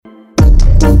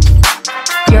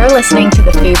You're listening to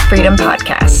the Food Freedom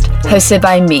Podcast, hosted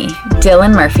by me,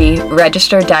 Dylan Murphy,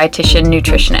 registered dietitian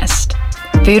nutritionist.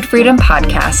 Food Freedom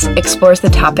Podcast explores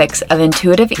the topics of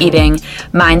intuitive eating,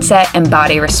 mindset, and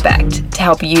body respect to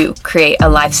help you create a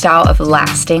lifestyle of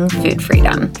lasting food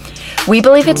freedom. We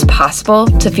believe it's possible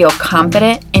to feel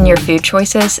confident in your food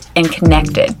choices and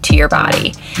connected to your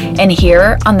body. And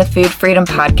here on the Food Freedom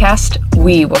Podcast,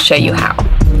 we will show you how.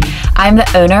 I'm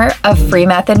the owner of Free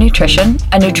Method Nutrition,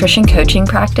 a nutrition coaching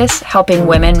practice helping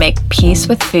women make peace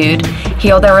with food,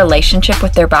 heal their relationship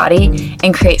with their body,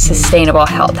 and create sustainable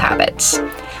health habits.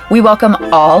 We welcome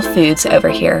all foods over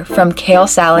here, from kale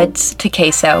salads to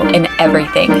queso and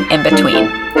everything in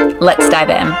between. Let's dive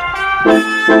in.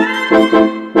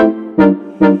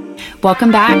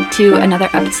 Welcome back to another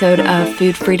episode of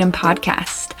Food Freedom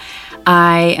Podcast.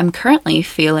 I am currently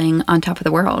feeling on top of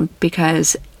the world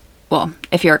because, well,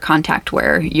 if you're a contact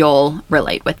wearer, you'll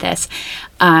relate with this.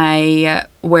 I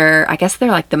guess they're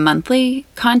like the monthly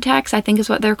contacts, I think is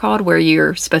what they're called, where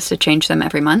you're supposed to change them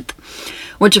every month,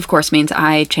 which of course means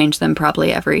I change them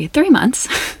probably every 3 months.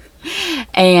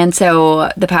 And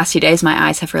so the past few days, my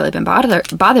eyes have really been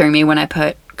bothering me when I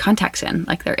put contacts in.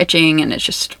 Like, they're itching and it's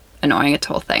just annoying. It's a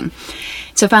whole thing.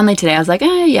 So finally today I was like,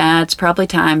 yeah, it's probably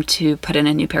time to put in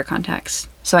a new pair of contacts.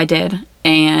 So I did,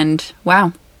 and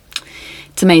wow.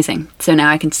 It's amazing. So now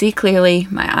I can see clearly.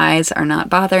 My eyes are not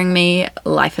bothering me.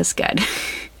 Life is good.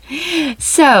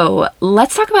 So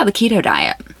let's talk about the keto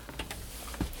diet.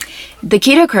 The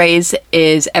keto craze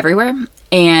is everywhere,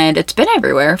 and it's been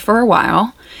everywhere for a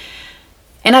while.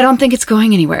 And I don't think it's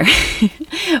going anywhere.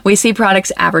 We see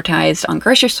products advertised on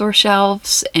grocery store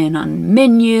shelves and on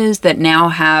menus that now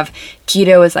have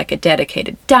keto as like a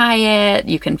dedicated diet.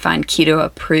 You can find keto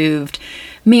approved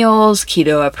meals,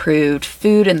 keto approved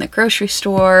food in the grocery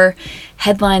store,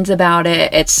 headlines about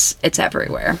it. It's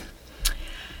everywhere.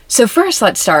 So first,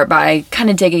 let's start by kind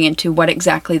of digging into what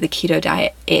exactly the keto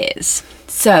diet is.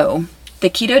 So the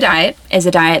keto diet is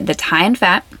a diet that's high in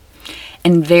fat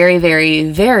and very,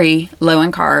 very, very low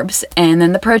in carbs, and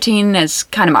then the protein is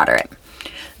kind of moderate.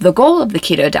 The goal of the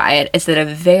keto diet is that a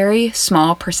very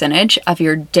small percentage of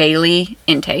your daily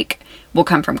intake will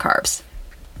come from carbs.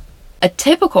 A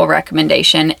typical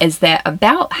recommendation is that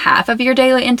about half of your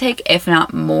daily intake, if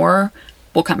not more,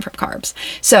 will come from carbs.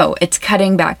 So it's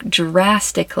cutting back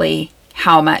drastically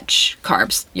how much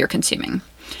carbs you're consuming.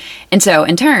 And so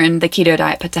in turn, the keto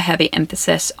diet puts a heavy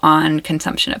emphasis on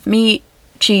consumption of meat,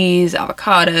 cheese,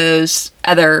 avocados,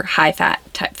 other high-fat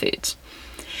type foods.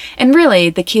 And really,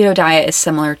 the keto diet is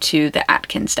similar to the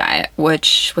Atkins diet,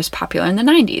 which was popular in the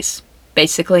 90s.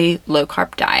 Basically,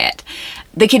 low-carb diet.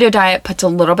 The keto diet puts a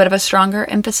little bit of a stronger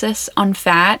emphasis on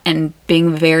fat and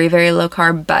being very, very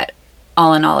low-carb, but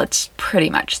all in all, it's pretty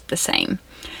much the same.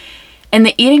 And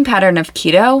the eating pattern of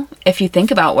keto, if you think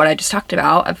about what I just talked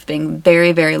about, of being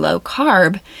very, very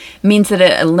low-carb, means that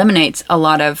it eliminates a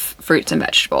lot of fruits and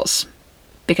vegetables.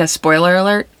 Because, spoiler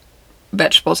alert,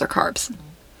 vegetables are carbs.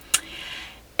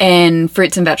 And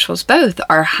fruits and vegetables both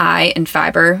are high in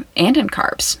fiber and in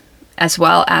carbs, as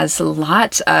well as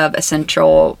lots of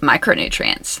essential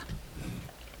micronutrients.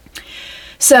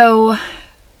 So,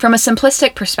 from a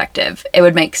simplistic perspective, it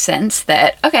would make sense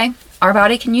that, okay, our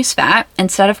body can use fat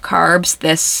instead of carbs.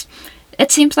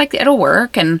 It seems like it'll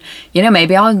work, and,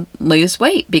 maybe I'll lose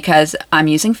weight because I'm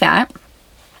using fat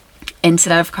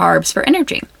instead of carbs for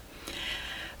energy.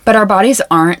 But our bodies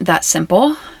aren't that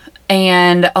simple,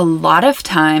 and a lot of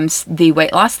times the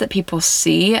weight loss that people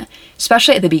see,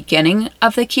 especially at the beginning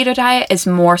of the keto diet, is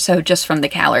more so just from the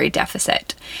calorie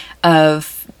deficit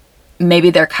of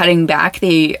maybe they're cutting back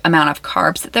the amount of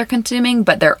carbs that they're consuming,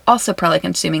 but they're also probably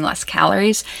consuming less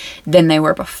calories than they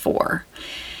were before.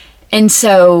 And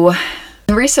so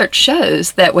research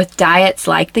shows that with diets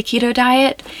like the keto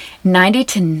diet, 90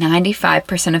 to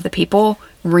 95% of the people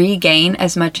regain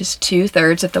as much as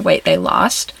 2/3 of the weight they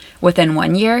lost within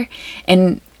 1 year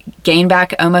and gain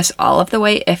back almost all of the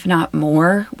weight, if not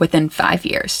more, within 5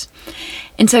 years.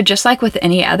 And so just like with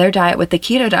any other diet, with the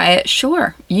keto diet,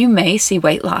 sure, you may see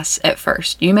weight loss at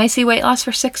first. You may see weight loss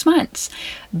for 6 months.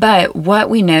 But what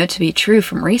we know to be true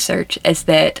from research is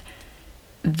that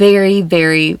very,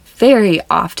 very, very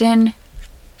often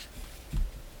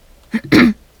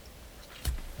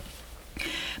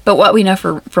But what we know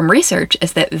from research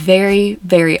is that very,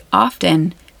 very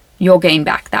often you'll gain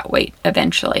back that weight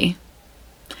eventually.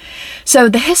 So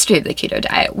the history of the keto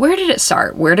diet, where did it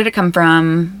start? Where did it come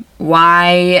from?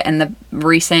 Why in the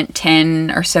recent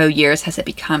 10 or so years has it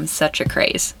become such a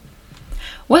craze?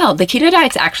 Well, the keto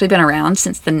diet's actually been around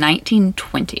since the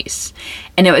 1920s,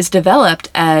 and it was developed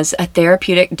as a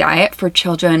therapeutic diet for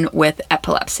children with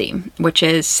epilepsy, which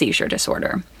is seizure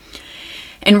disorder.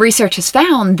 And research has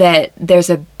found that there's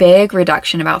a big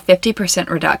reduction, about 50%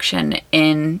 reduction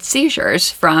in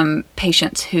seizures from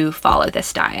patients who follow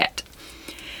this diet.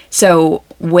 So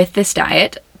with this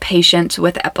diet, patients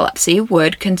with epilepsy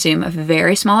would consume a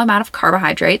very small amount of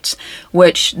carbohydrates,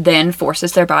 which then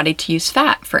forces their body to use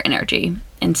fat for energy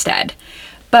instead.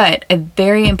 But a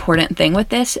very important thing with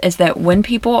this is that when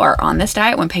people are on this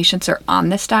diet, when patients are on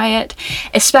this diet,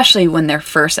 especially when they're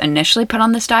first initially put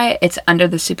on this diet, it's under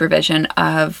the supervision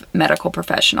of medical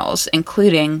professionals,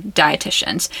 including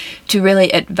dietitians, to really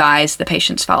advise the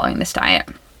patients following this diet.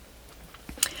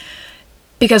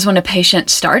 Because when a patient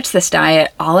starts this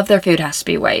diet, all of their food has to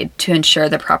be weighed to ensure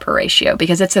the proper ratio,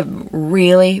 because it's a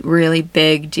really, really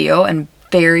big deal and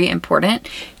very important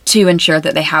to ensure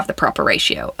that they have the proper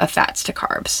ratio of fats to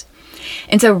carbs.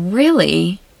 And so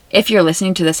really, if you're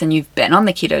listening to this and you've been on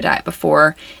the keto diet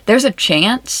before, there's a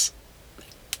chance,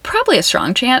 probably a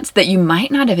strong chance, that you might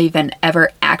not have even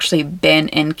ever actually been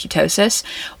in ketosis,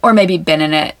 or maybe been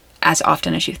in it as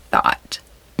often as you thought.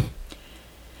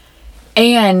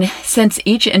 And since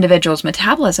each individual's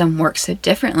metabolism works so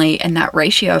differently and that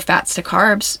ratio of fats to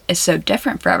carbs is so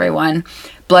different for everyone,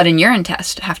 blood and urine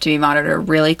tests have to be monitored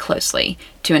really closely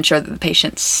to ensure that the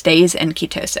patient stays in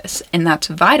ketosis. And that's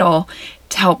vital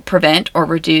to help prevent or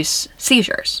reduce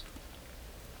seizures.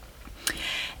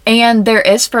 And there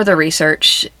is further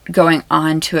research going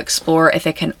on to explore if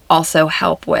it can also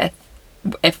help with,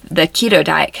 if the keto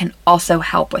diet can also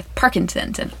help with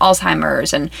Parkinson's and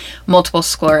Alzheimer's and multiple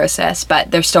sclerosis, but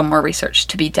there's still more research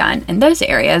to be done in those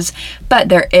areas. But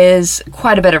there is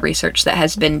quite a bit of research that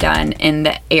has been done in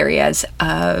the areas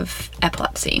of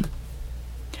epilepsy.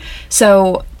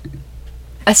 So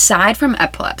aside from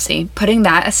epilepsy, putting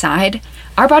that aside,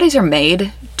 our bodies are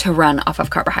made to run off of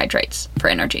carbohydrates for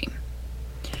energy.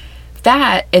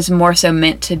 That is more so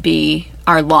meant to be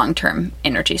our long-term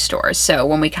energy stores. So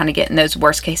when we kind of get in those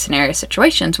worst case scenario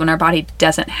situations when our body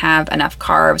doesn't have enough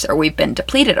carbs or we've been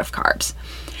depleted of carbs.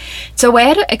 So a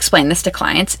way to explain this to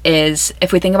clients is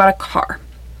if we think about a car.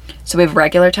 So we have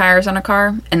regular tires on a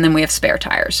car and then we have spare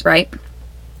tires, right?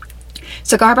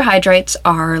 So carbohydrates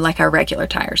are like our regular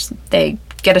tires. They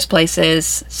get us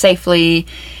places safely,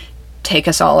 take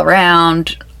us all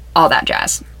around, all that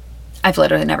jazz. I've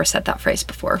literally never said that phrase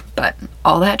before, but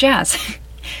all that jazz.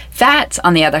 Fats,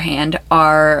 on the other hand,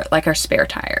 are like our spare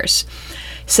tires.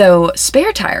 So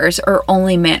spare tires are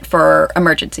only meant for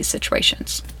emergency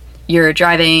situations. You're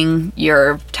driving,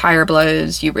 your tire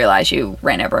blows, you realize you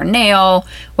ran over a nail,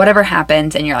 whatever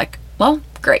happens, and you're like, well,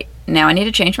 great. Now I need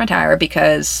to change my tire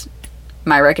because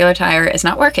my regular tire is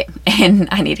not working and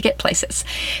I need to get places.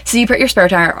 So you put your spare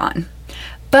tire on.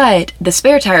 But the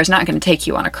spare tire is not going to take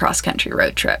you on a cross-country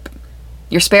road trip.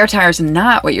 Your spare tire is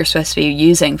not what you're supposed to be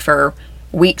using for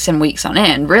weeks and weeks on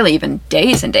end, really even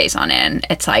days and days on end.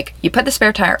 It's like you put the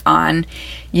spare tire on,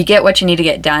 you get what you need to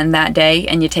get done that day,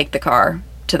 and you take the car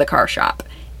to the car shop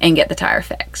and get the tire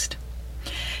fixed.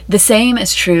 The same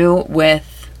is true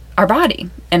with our body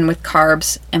and with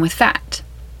carbs and with fat.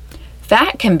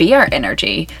 Fat can be our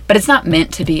energy, but it's not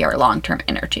meant to be our long-term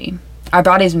energy. Our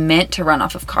body's meant to run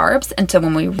off of carbs, and so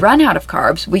when we run out of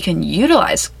carbs, we can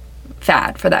utilize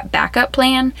fat for that backup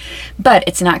plan, but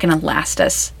it's not going to last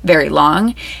us very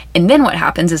long. And then what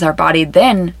happens is our body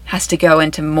then has to go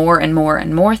into more and more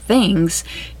and more things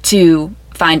to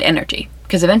find energy,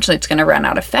 because eventually it's going to run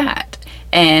out of fat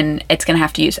and it's going to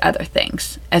have to use other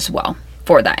things as well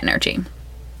for that energy.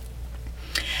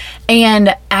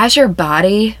 And as your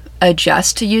body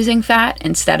adjusts to using fat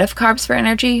instead of carbs for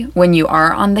energy when you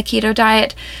are on the keto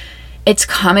diet, it's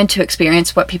common to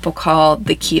experience what people call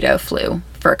the keto flu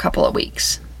for a couple of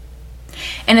weeks.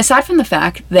 And aside from the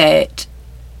fact that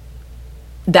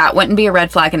that wouldn't be a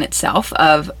red flag in itself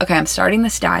of, okay, I'm starting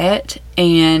this diet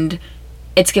and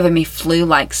it's giving me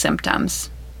flu-like symptoms.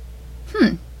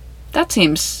 That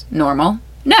seems normal.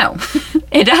 No,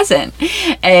 it doesn't.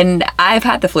 And I've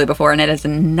had the flu before and it is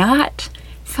not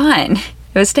fun.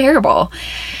 It was terrible.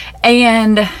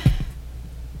 And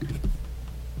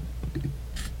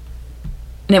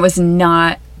it was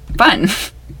not fun.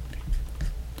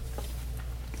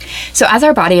 So as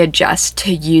our body adjusts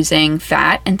to using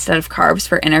fat instead of carbs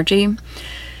for energy,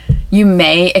 you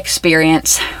may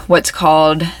experience what's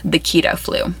called the keto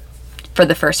flu for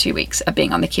the first few weeks of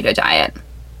being on the keto diet.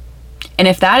 And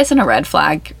if that isn't a red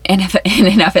flag in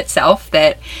and of itself,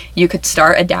 that you could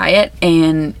start a diet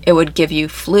and it would give you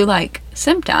flu-like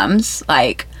symptoms,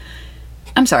 like,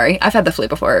 I'm sorry, I've had the flu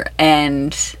before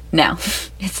and no,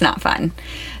 it's not fun.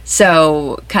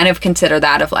 So kind of consider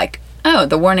that of like, oh,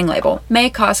 the warning label may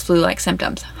cause flu-like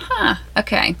symptoms.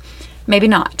 Okay. maybe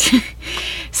not.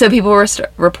 So people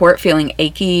report feeling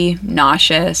achy,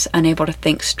 nauseous, unable to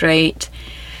think straight.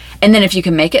 And then if you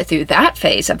can make it through that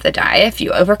phase of the diet, if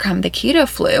you overcome the keto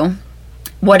flu,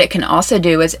 what it can also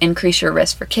do is increase your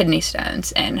risk for kidney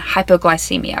stones and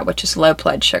hypoglycemia, which is low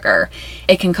blood sugar.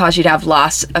 It can cause you to have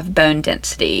loss of bone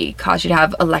density, cause you to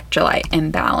have electrolyte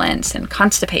imbalance and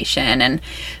constipation and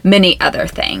many other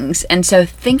things. And so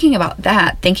thinking about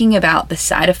that, thinking about the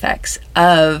side effects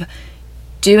of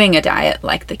doing a diet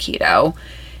like the keto,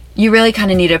 you really kind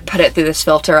of need to put it through this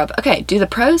filter of, okay, do the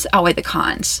pros outweigh the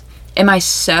cons? Am I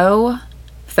so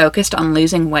focused on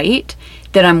losing weight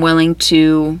that I'm willing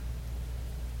to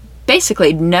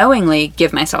basically knowingly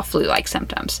give myself flu-like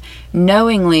symptoms,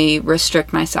 knowingly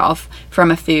restrict myself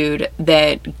from a food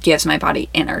that gives my body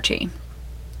energy?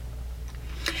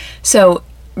 So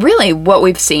really what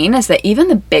we've seen is that even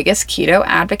the biggest keto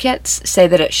advocates say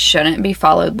that it shouldn't be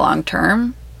followed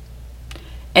long-term.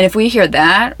 And if we hear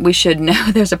that, we should know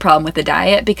there's a problem with the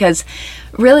diet, because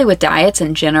really with diets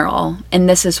in general, and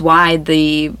this is why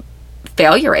the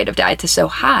failure rate of diets is so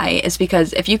high, is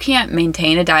because if you can't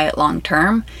maintain a diet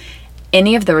long-term,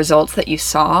 any of the results that you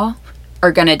saw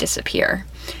are going to disappear.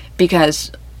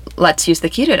 Because let's use the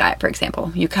keto diet, for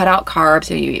example. You cut out carbs,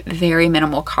 or you eat very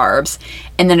minimal carbs,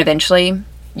 and then eventually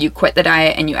you quit the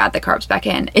diet and you add the carbs back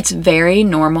in. It's very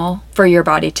normal for your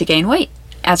body to gain weight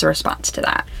as a response to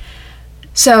that.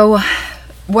 So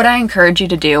what I encourage you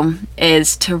to do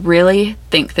is to really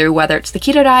think through, whether it's the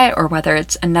keto diet or whether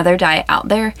it's another diet out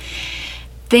there,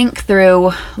 think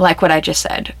through like what I just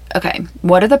said. Okay,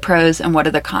 what are the pros and what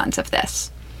are the cons of this?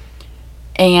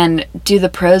 And do the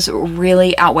pros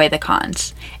really outweigh the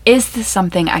cons? Is this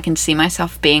something I can see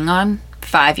myself being on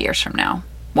 5 years from now,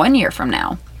 1 year from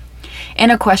now?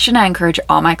 And a question I encourage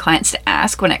all my clients to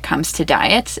ask when it comes to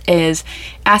diets is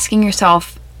asking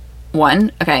yourself,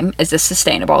 1, okay, is this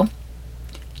sustainable?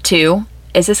 2,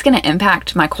 is this going to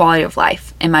impact my quality of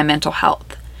life and my mental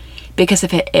health? Because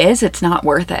if it is, it's not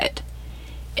worth it.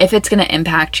 If it's going to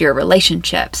impact your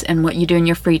relationships and what you do in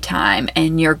your free time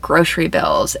and your grocery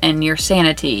bills and your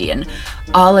sanity and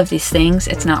all of these things,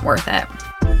 it's not worth it.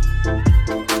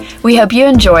 We hope you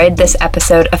enjoyed this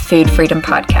episode of Food Freedom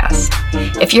Podcast.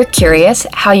 If you're curious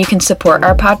how you can support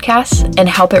our podcast and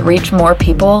help it reach more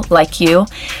people like you,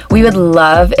 we would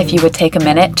love if you would take a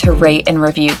minute to rate and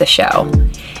review the show.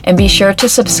 And be sure to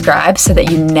subscribe so that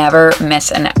you never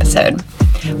miss an episode.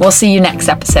 We'll see you next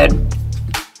episode.